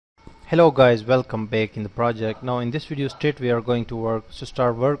Hello guys, welcome back in the project. Now in this video straight we are going to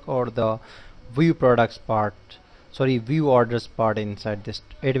start work or the view products part, view orders part inside this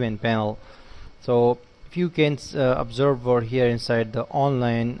admin panel. So if you can observe over here inside the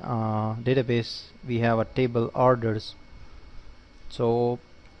online database, we have a table orders. So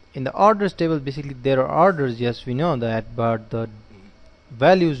in the orders table, basically there are orders, yes we know that, but the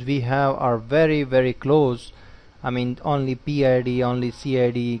values we have are very close. I mean only PID, only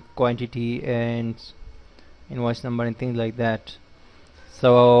CID, quantity and invoice number and things like that.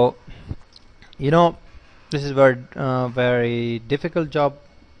 So this is very difficult job,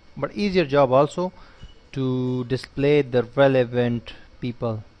 but easier job also to display the relevant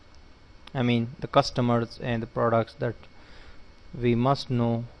people, I mean the customers and the products that we must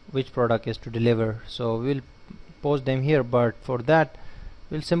know which product is to deliver. So we'll post them here, but for that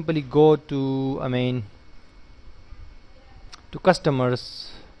we'll simply go to to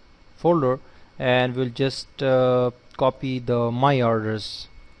customers folder, and we'll just copy the my orders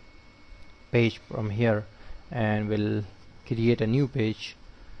page from here, and we'll create a new page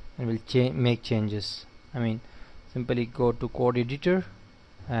and we'll make changes. I mean simply go to code editor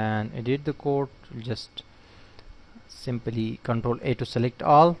and edit the code. We'll just simply Control A to select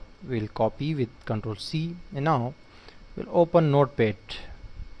all. We'll copy with Control C, and now we'll open Notepad.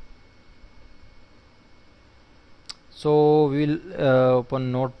 So we'll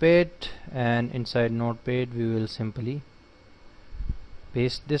open Notepad, and inside Notepad we will simply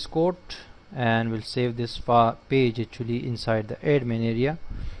paste this code, and we'll save this page actually inside the admin area.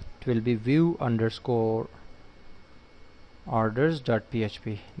 It will be view underscore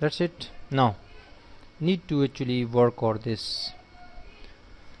orders.php. That's it. Now need to actually work on this.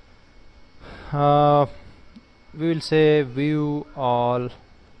 We will say view all.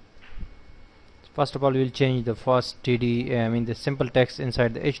 First of all, we will change the first TD, the simple text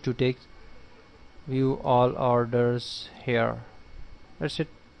inside the H2 text. View all orders here. That's it.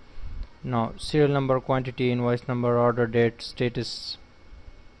 Now serial number, quantity, invoice number, order date, status.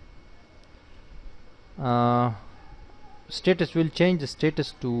 Status, will change the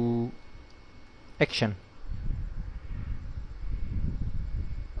status to action,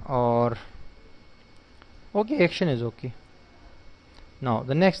 or okay, action is okay. Now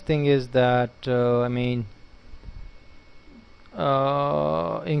the next thing is that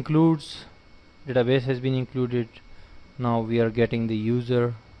includes database has been included. Now we are getting the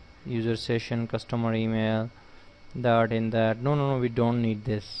user session, customer email, that and that. No, we don't need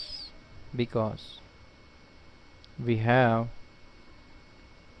this because we have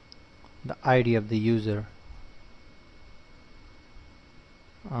the ID of the user.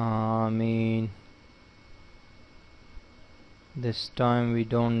 This time we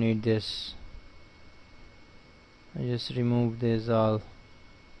don't need this. I just remove this all.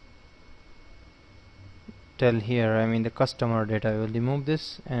 Tell here, the customer data. I will remove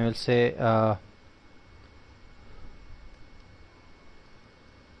this and we'll say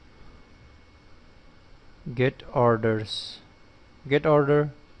get orders, get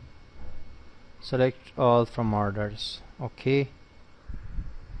order, select all from orders. Okay,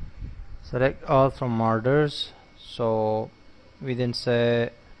 select all from orders. So we then say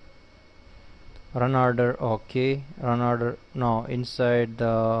run order. Okay, run order. Now inside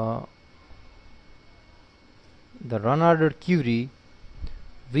the run order query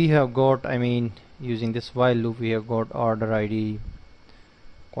we have got, using this while loop, we have got order ID,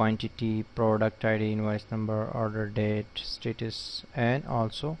 quantity, product ID, invoice number, order date, status, and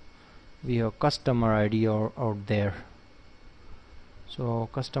also we have customer ID out there. So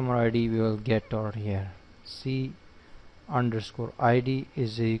customer ID we will get over here. C underscore ID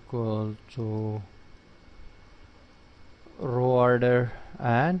is equal to row order,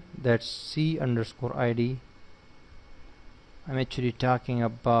 and that's C underscore ID. I'm actually talking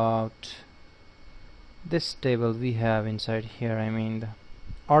about this table we have inside here, the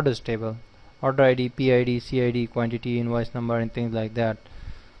orders table, order ID, PID, CID, quantity, invoice number, and things like that.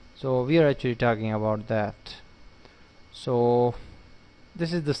 So we are actually talking about that. So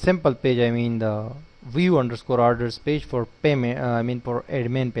this is the simple page, the view underscore orders page for payment, for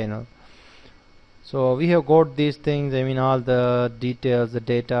admin panel. So we have got these things, all the details, the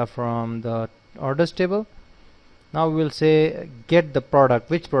data from the orders table. Now we will say get the product,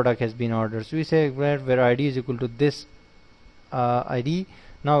 which product has been ordered. So we say where ID is equal to this ID.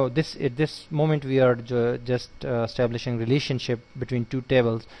 Now at this moment we are just establishing relationship between two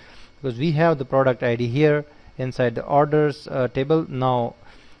tables, because we have the product ID here inside the orders table. Now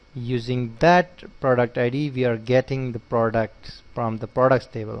using that product ID we are getting the products from the products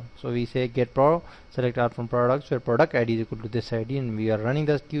table. So we say get pro, select all from products where product ID is equal to this ID, and we are running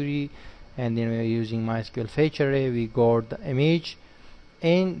the query, and then we are using MySQL fetch array. We got the image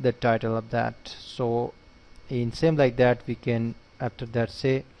and the title of that. So in same like that we can after that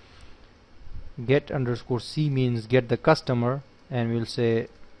say get underscore C means get the customer, and we'll say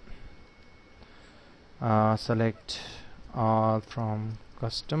select all from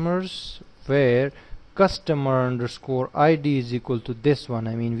customers where customer underscore ID is equal to this one.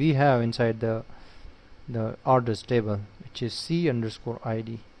 I mean we have inside the orders table which is C underscore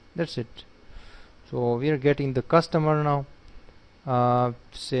ID. That's it. So we are getting the customer now.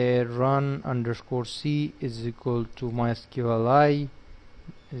 Say run underscore C is equal to MySQLi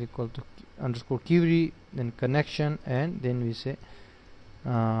is equal to underscore query, then connection, and then we say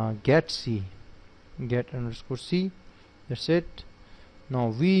get C, get underscore C. That's it. Now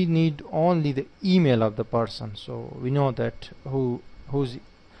we need only the email of the person, so we know that who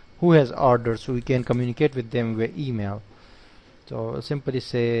has ordered, so we can communicate with them via email. So simply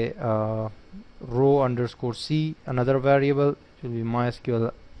say row underscore C, another variable, it will be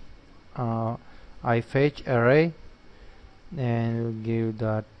MySQL I fetch array, and we'll give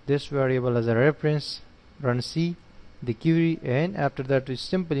that this variable as a reference, run C, the query, and after that we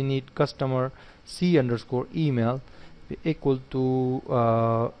simply need customer C underscore email equal to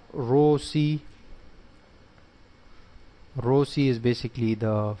row C. Row C is basically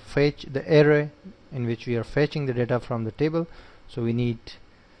the fetch, the array in which we are fetching the data from the table. So we need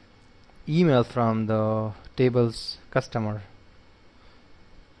email from the table's customer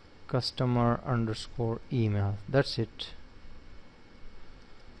underscore email. That's it.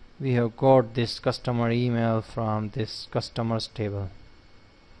 We have got this customer email from this customers table.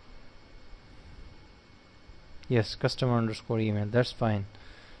 Yes, customer underscore email. That's fine.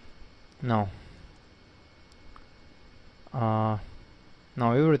 Now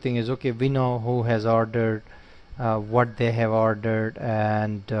everything is okay. We know who has ordered, what they have ordered,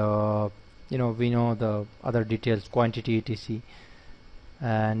 and we know the other details, quantity, etc.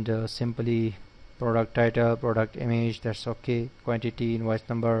 And simply product title, product image, that's okay, quantity, invoice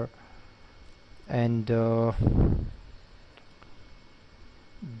number, and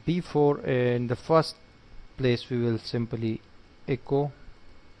before in the first place we will simply echo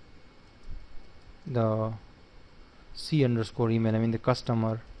the C underscore email, I mean the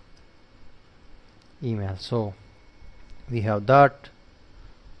customer email. So we have that,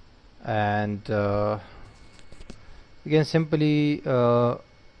 and we can simply add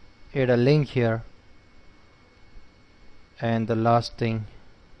a link here, and the last thing,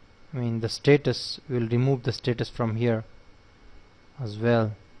 I mean the status, we'll remove the status from here as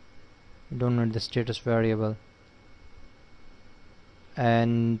well. We don't need the status variable,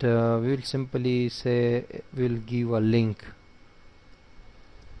 and we will simply say we'll give a link.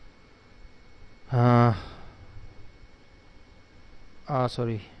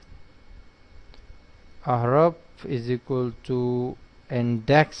 Ahref is equal to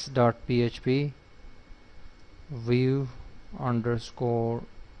index.php view underscore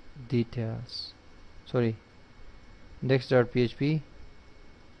details, index.php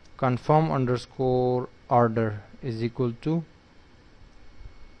confirm underscore order is equal to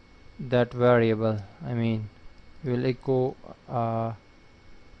that variable. I mean we will echo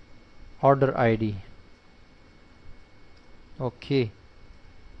order ID. Okay,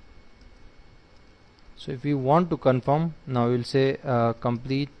 so if we want to confirm, now we'll say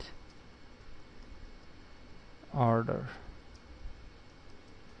complete order.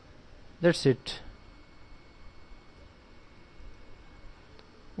 That's it.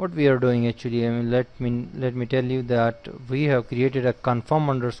 What we are doing actually, I mean let me tell you that we have created a confirm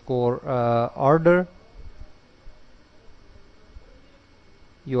underscore order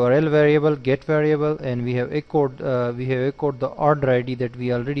URL variable, get variable, and we have echoed the order ID that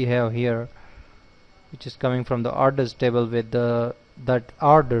we already have here, which is coming from the orders table with that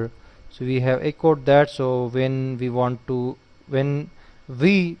order. So we have echoed that. So when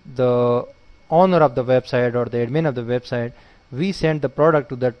we the owner of the website or the admin of the website, we send the product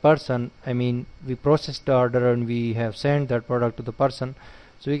to that person, I mean we processed the order and we have sent that product to the person,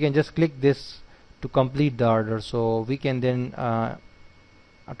 so we can just click this to complete the order. So we can then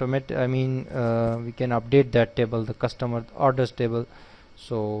we can update that table, the customer orders table,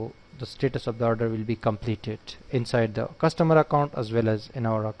 so the status of the order will be completed inside the customer account as well as in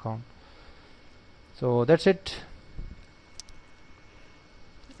our account. So that's it.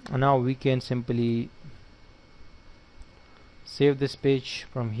 Now we can simply save this page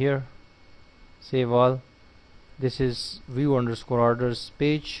from here, save all, this is view underscore orders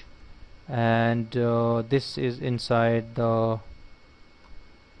page, and this is inside the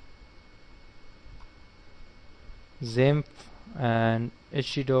XAMPP and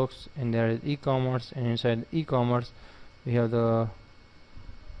htdocs, and there is e-commerce, and inside e-commerce we have the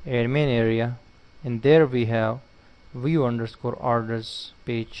admin area, and there we have view underscore orders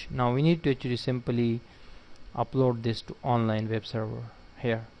page. Now we need to actually simply upload this to online web server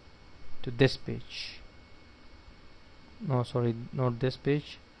here, to this page. No, sorry, not this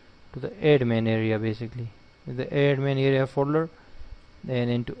page, to the admin area, basically the admin area folder. Then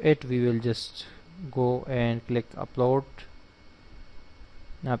into it we will just go and click upload.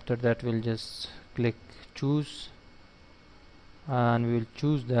 After that we'll just click choose, and we will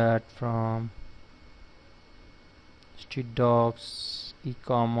choose that from street docs,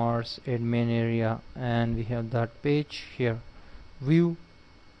 e-commerce, admin area, and we have that page here, view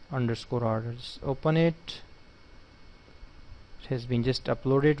underscore orders. Open it. It has been just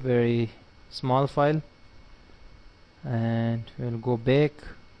uploaded, very small file, and we'll go back.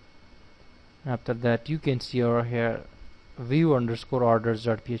 After that you can see over here view underscore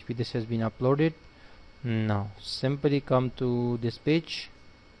orders.php. this has been uploaded. Now simply come to this page,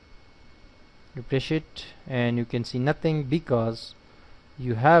 refresh it, and you can see nothing, because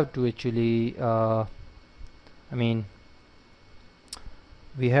you have to actually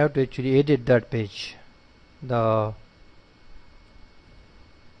we have to actually edit that page, the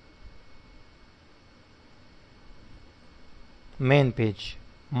main page,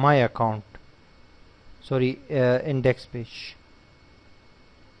 my account, sorry, index page.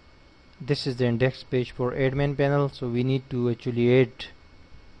 This is the index page for admin panel, so we need to actually add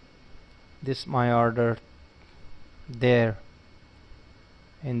this my order there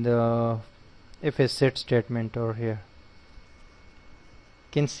in the fs set statement over here.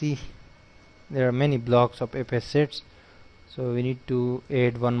 You can see there are many blocks of fs sets, so we need to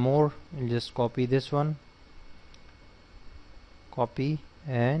add one more. We'll just copy this one, copy,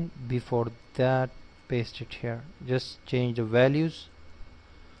 and before that paste it here. Just change the values,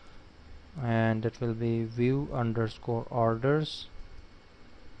 and that will be view underscore orders.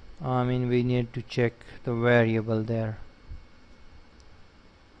 We need to check the variable there.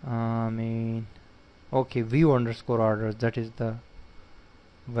 Okay, view underscore orders, that is the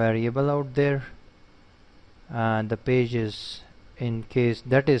variable out there, and the page is, in case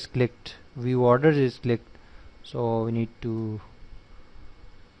that is clicked, view orders is clicked, so we need to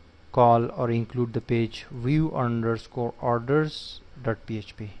call or include the page view underscore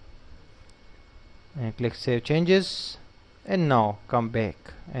orders.php, and click save changes. And now come back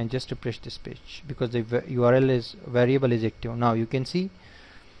and just refresh this page, because the URL is variable is active. Now you can see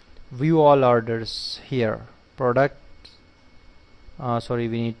view all orders here, product, sorry,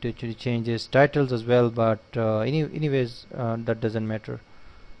 we need to actually change these titles as well, but anyways that doesn't matter,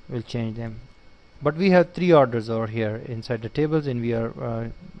 we'll change them. But we have 3 orders over here inside the tables, and we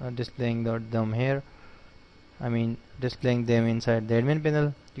are displaying them here, displaying them inside the admin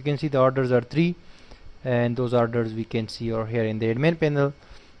panel. You can see the orders are 3, and those orders we can see over here in the admin panel.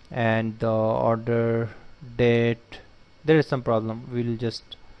 And the order date, there is some problem, we'll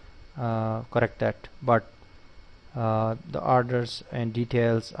just correct that, but the orders and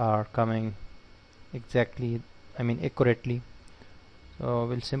details are coming exactly, accurately. So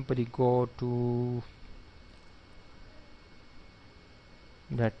we'll simply go to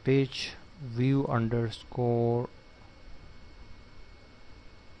that page, view underscore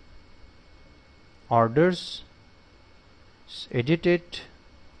orders, edit it,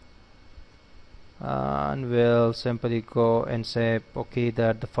 and we'll simply go and say okay,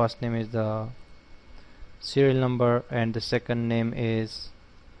 that the first name is the serial number, and the second name is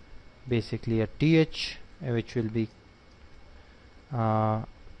basically a th, which will be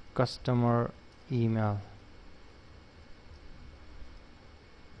customer email,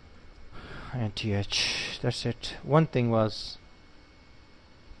 and th, that's it. One thing was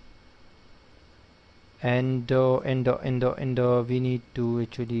endo, we need to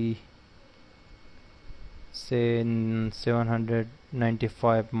actually say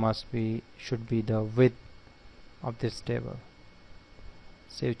 795 should be the width of this table.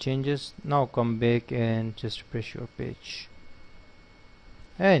 Save changes. Now come back and just refresh your page,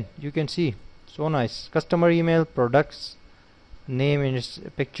 and you can see, so nice, customer email, products, name in its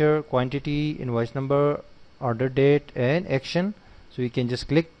picture, quantity, invoice number, order date, and action. So we can just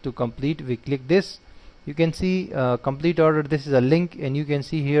click to complete. We click this, you can see complete order. This is a link, and you can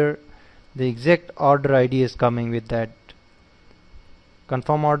see here the exact order ID is coming with that.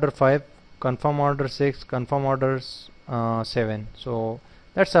 Confirm order 5, confirm order 6, confirm orders 7. So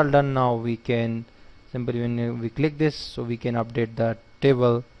that's all done. Now we can Simply when we click this, so we can update the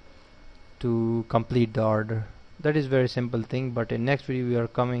table to complete the order. That is very simple thing, but in next video we are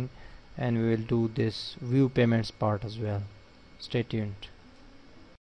coming and we will do this view payments part as well. Stay tuned.